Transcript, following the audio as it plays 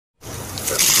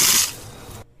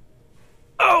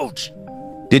Ouch!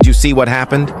 Did you see what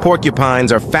happened?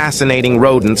 Porcupines are fascinating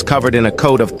rodents covered in a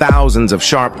coat of thousands of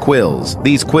sharp quills.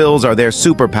 These quills are their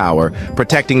superpower,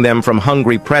 protecting them from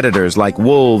hungry predators like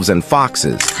wolves and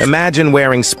foxes. Imagine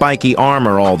wearing spiky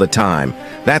armor all the time.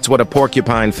 That's what a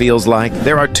porcupine feels like.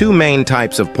 There are two main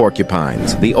types of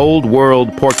porcupines: the Old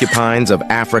World porcupines of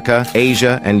Africa,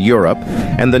 Asia, and Europe,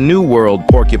 and the New World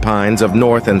porcupines of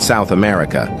North and South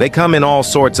America. They come in all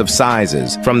sorts of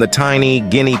sizes, from the tiny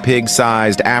guinea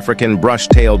pig-sized African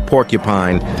brush-tailed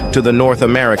porcupine to the North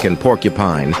American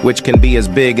porcupine, which can be as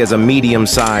big as a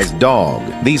medium-sized dog.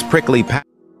 These prickly